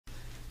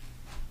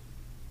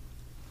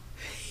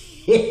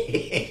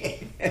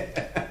Hey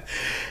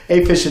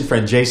fishing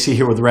friend, JC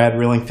here with Rad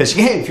Reeling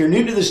Fishing. Hey, if you're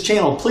new to this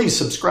channel, please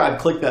subscribe,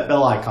 click that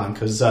bell icon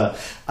because I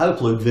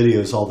upload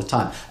videos all the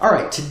time. All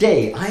right,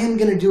 today I am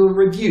going to do a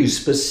review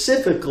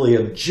specifically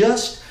of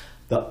just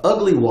the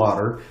Ugly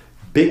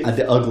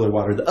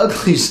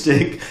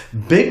Stick,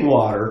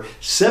 Bigwater,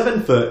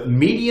 7-foot,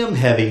 medium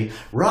heavy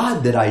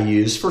rod that I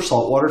use for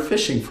saltwater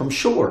fishing from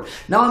shore.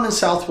 Now I'm in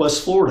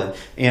Southwest Florida,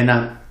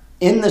 and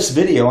in this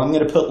video, I'm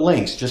going to put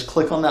links. Just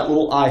click on that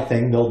little eye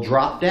thing. They'll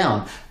drop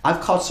down. I've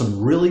caught some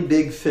really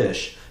big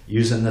fish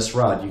using this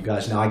rod, you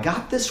guys. Now, I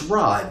got this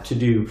rod to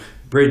do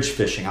bridge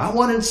fishing. I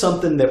wanted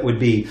something that would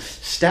be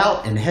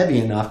stout and heavy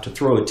enough to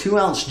throw a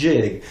 2-ounce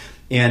jig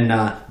and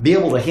be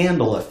able to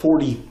handle a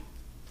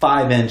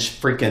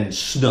 45-inch freaking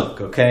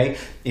snook, okay?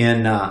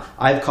 And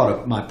I've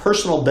caught my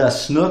personal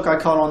best snook I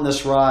caught on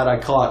this rod. I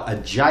caught a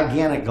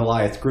gigantic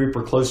goliath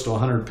grouper close to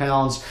 100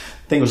 pounds.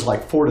 I think it was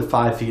like 4 to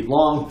 5 feet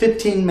long.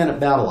 15-minute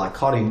battle. I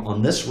caught him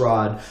on this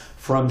rod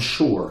from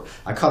shore.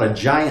 I caught a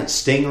giant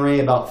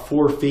stingray about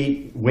 4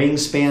 feet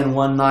wingspan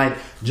one night.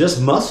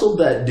 Just muscled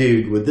that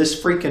dude with this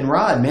freaking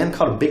rod, man.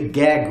 Caught a big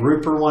gag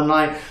grouper one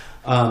night.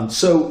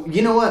 So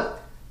you know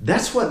what?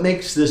 That's what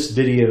makes this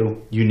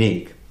video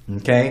unique.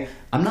 Okay,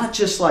 I'm not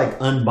just like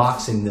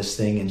unboxing this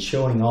thing and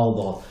showing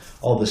all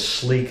the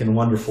sleek and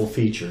wonderful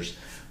features.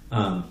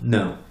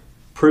 No,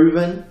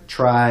 proven,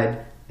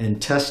 tried,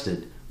 and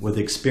tested with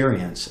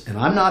experience. And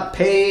I'm not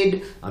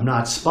paid, I'm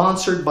not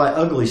sponsored by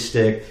Ugly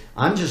Stick.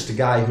 I'm just a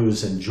guy who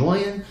is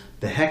enjoying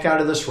the heck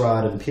out of this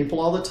rod, and people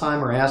all the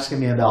time are asking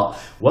me about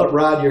what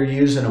rod you're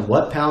using and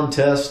what pound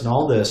test and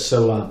all this.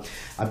 So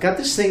I've got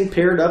this thing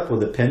paired up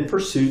with a Penn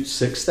Pursuit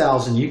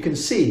 6000. You can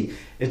see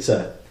it's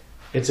a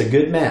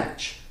good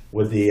match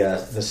with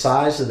the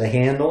size of the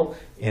handle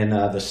and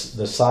the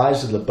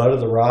size of the butt of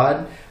the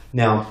rod.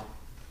 Now,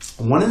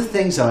 one of the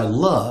things that I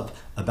love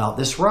about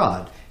this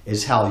rod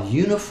is how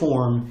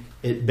uniform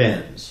it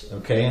bends,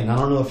 okay? And I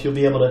don't know if you'll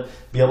be able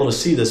to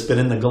see this, but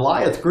in the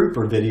Goliath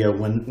grouper video,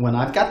 when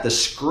I've got the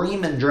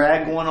scream and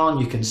drag going on,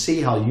 you can see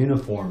how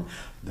uniform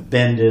the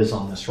bend is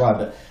on this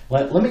rod.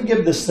 But let me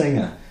give this thing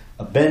a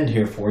bend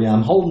here for you.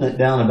 I'm holding it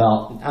down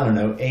about, I don't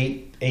know,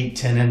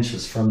 10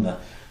 inches from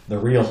the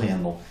reel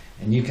handle.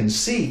 And you can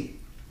see,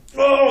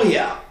 oh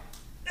yeah,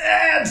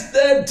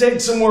 that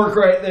takes some work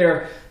right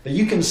there. But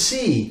you can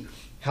see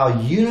how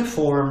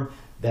uniform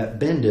that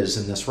bend is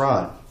in this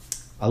rod.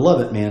 I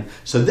love it, man.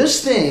 So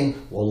this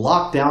thing will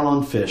lock down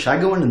on fish. I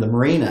go into the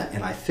marina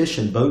and I fish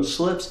in boat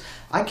slips.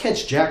 I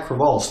catch jack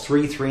crevalles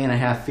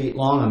 3.5 feet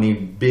long. I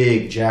mean,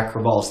 big jack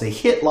crevalles. They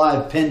hit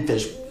live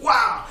pinfish.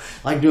 Wow!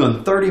 Like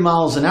doing 30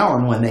 miles an hour.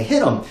 And when they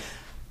hit them,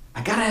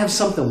 I got to have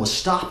something with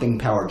stopping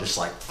power, just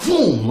like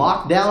boom,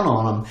 lock down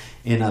on them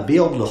and be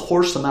able to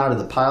horse them out of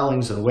the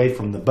pilings and away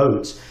from the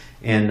boats.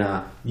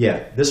 And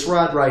yeah, this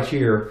rod right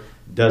here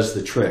does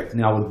the trick.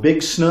 Now with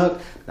big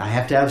snook, I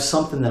have to have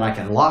something that I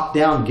can lock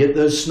down, get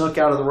those snook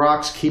out of the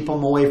rocks, keep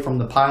them away from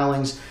the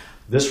pilings.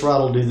 This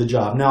rod will do the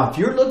job. Now, if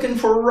you're looking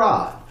for a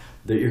rod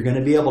that you're going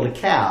to be able to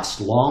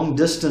cast long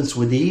distance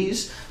with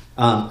ease,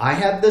 I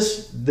have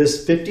this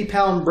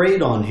 50-pound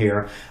braid on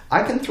here.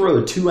 I can throw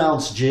a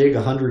 2-ounce jig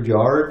 100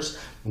 yards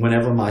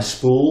whenever my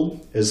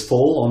spool is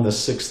full on the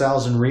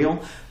 6000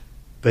 reel,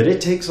 but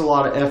it takes a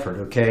lot of effort,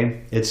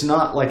 okay? It's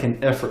not like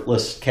an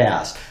effortless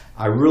cast.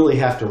 I really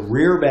have to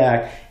rear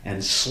back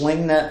and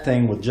sling that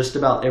thing with just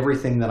about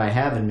everything that I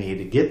have in me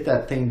to get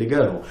that thing to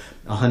go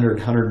 100,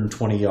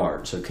 120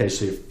 yards, okay?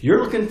 So if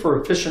you're looking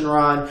for a fishing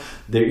rod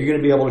that you're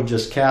going to be able to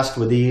just cast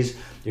with ease,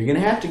 you're going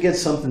to have to get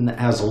something that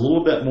has a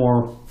little bit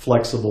more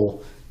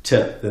flexible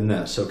tip than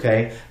this,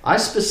 okay? I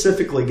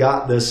specifically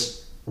got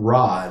this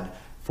rod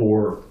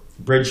for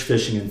bridge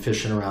fishing and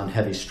fishing around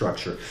heavy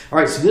structure. All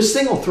right, so this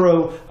thing will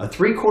throw a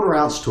 3/4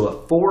 ounce to a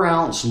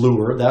 4-ounce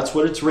lure. That's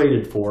what it's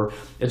rated for.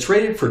 It's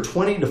rated for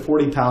 20 to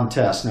 40 pound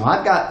test. Now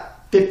I've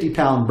got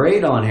 50-pound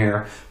braid on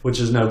here, which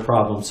is no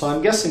problem. So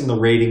I'm guessing the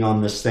rating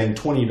on this thing,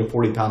 20 to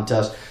 40 pound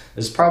test,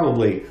 is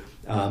probably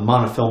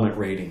monofilament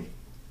rating.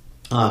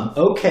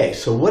 Okay,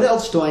 so what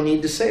else do I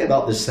need to say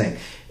about this thing?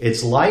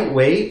 It's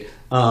lightweight.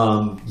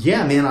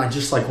 Yeah, man, I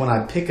just like when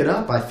I pick it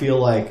up, I feel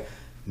like,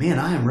 man,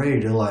 I am ready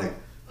to like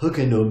hook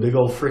into a big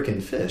old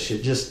freaking fish.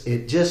 It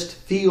just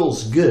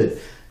feels good.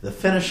 The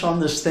finish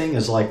on this thing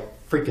is like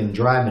freaking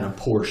driving a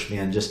Porsche,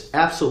 man. Just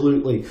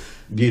absolutely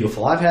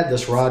beautiful. I've had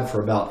this rod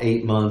for about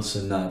 8 months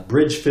and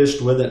bridge fished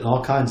with it and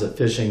all kinds of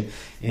fishing.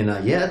 And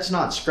yeah, it's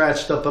not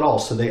scratched up at all.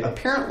 So they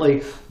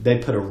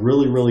put a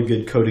really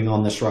good coating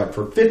on this rod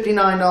for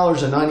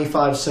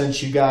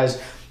 $59.95, you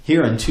guys.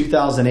 Here in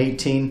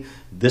 2018,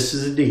 this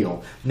is a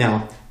deal.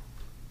 Now,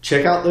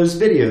 check out those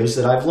videos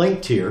that I've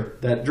linked here,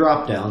 that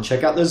drop down.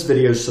 Check out those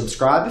videos.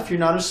 Subscribe if you're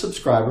not a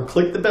subscriber.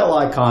 Click the bell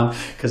icon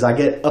because I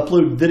get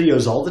upload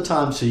videos all the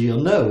time so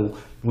you'll know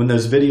when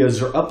those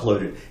videos are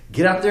uploaded.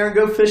 Get out there and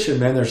go fishing,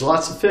 man. There's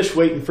lots of fish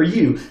waiting for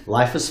you.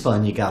 Life is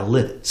fun. You got to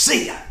live it.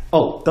 See ya.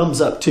 Oh,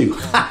 thumbs up too.